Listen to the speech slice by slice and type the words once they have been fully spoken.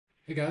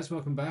Hey guys,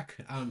 welcome back.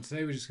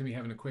 Today we're just going to be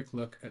having a quick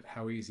look at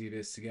how easy it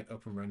is to get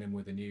up and running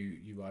with a new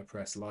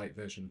UiPress Lite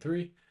version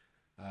 3.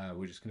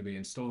 We're just going to be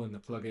installing the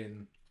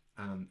plugin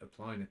and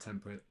applying a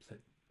template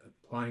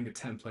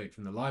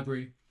from the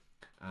library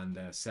and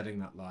setting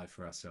that live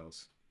for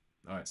ourselves.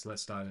 All right, so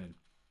let's dive in.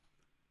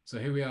 So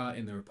here we are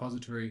in the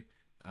repository.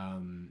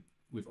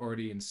 We've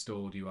already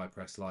installed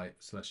UiPress Lite,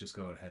 so let's just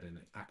go ahead and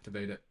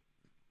activate it.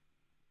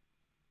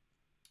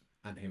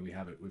 And here we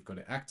have it. We've got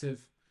it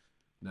active.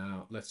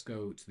 Now let's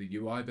go to the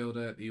UI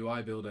builder. The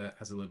UI builder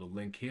has a little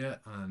link here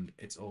and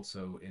it's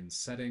also in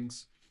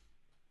settings.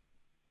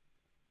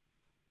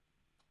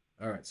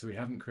 All right, so we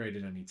haven't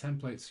created any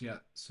templates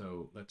yet,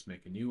 so let's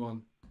make a new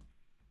one.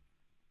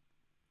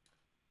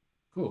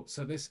 Cool,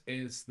 so this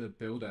is the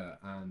builder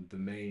and the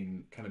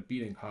main kind of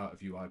beating heart of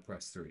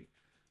UiPress 3.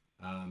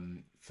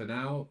 For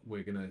now,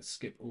 we're gonna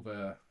skip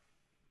over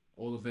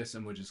all of this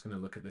and we're just gonna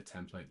look at the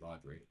template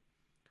library,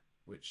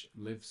 which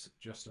lives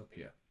just up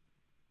here.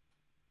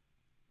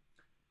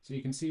 So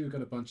you can see we've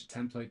got a bunch of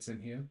templates in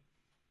here.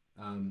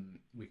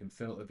 We can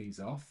filter these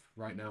off.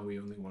 Right now we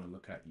only want to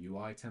look at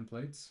UI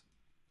templates.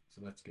 So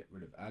let's get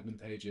rid of admin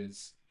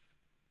pages.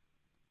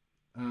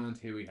 And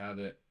here we have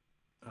it.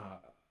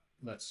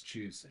 Let's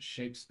choose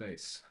shape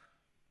space.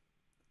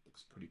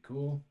 Looks pretty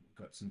cool.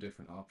 We've got some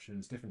different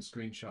options, different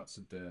screenshots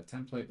of the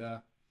template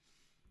there.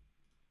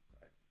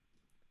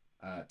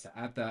 To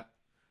add that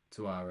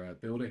to our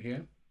builder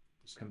here,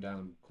 just come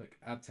down, click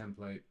add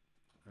template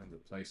and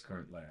replace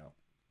current layout.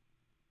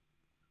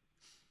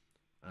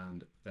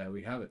 And there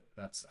we have it.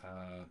 That's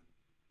a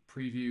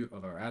preview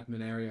of our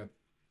admin area.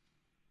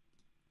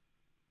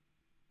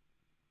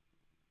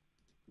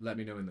 Let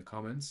me know in the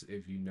comments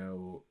if you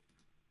know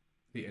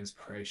the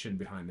inspiration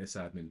behind this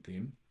admin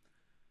theme.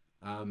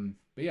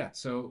 But yeah,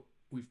 so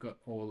we've got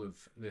all of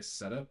this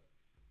set up.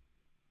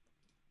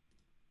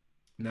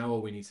 Now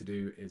all we need to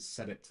do is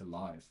set it to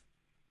live.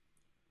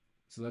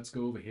 So let's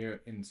go over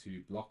here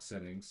into block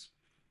settings,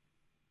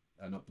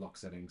 not block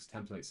settings,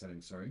 template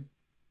settings, sorry.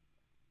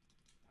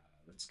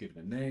 Let's give it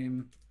a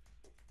name.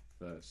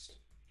 First,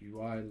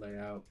 UI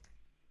layout.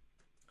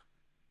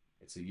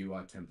 It's a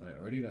UI template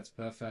already, that's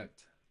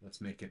perfect.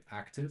 Let's make it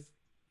active.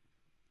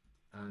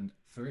 And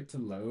for it to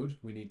load,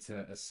 we need to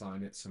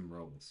assign it some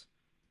roles.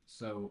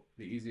 So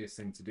the easiest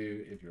thing to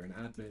do if you're an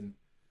admin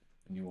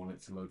and you want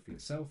it to load for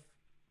yourself,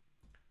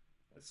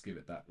 let's give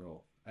it that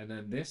role. And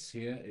then this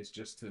here is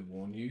just to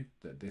warn you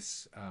that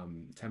this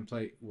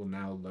template will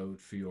now load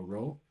for your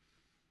role.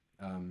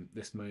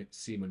 This might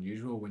seem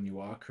unusual when you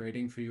are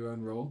creating for your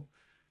own role,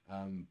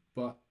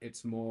 but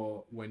it's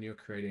more when you're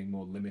creating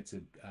more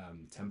limited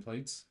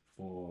templates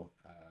for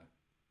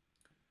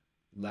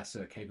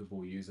lesser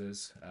capable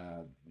users,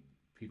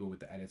 people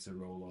with the editor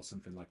role or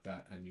something like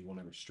that, and you want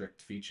to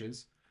restrict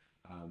features.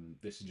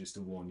 This is just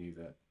to warn you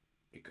that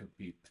it could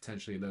be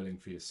potentially loading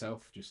for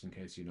yourself, just in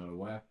case you're not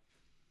aware.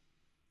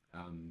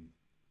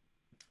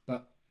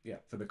 But yeah,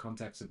 for the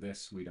context of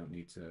this, we don't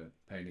need to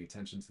pay any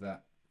attention to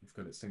that. We've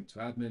got it synced to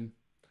admin.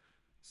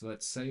 So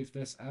let's save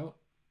this out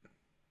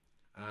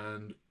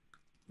and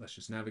let's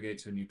just navigate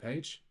to a new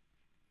page.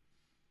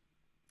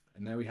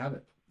 And there we have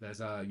it. There's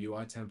our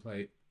UI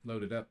template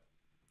loaded up.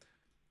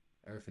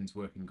 Everything's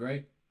working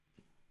great.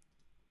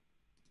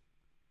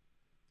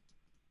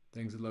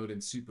 Things are loading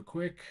super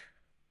quick.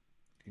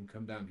 You can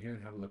come down here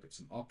and have a look at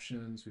some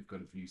options. We've got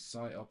a view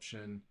site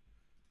option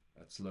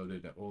that's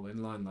loaded all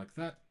inline like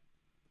that.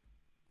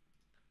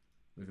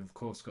 We've of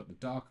course got the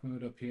dark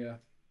mode up here.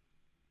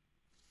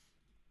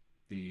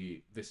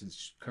 This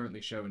is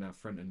currently showing our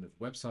front end of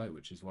the website,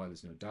 which is why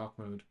there's no dark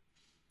mode.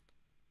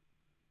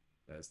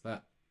 There's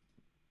that.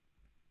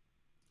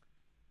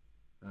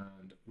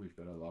 And we've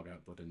got a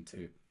logout button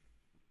too.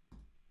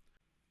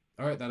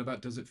 All right, that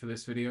about does it for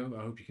this video.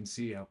 I hope you can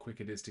see how quick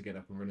it is to get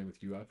up and running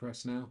with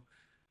UiPress now.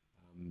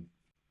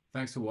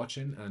 Thanks for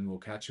watching, and we'll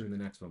catch you in the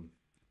next one.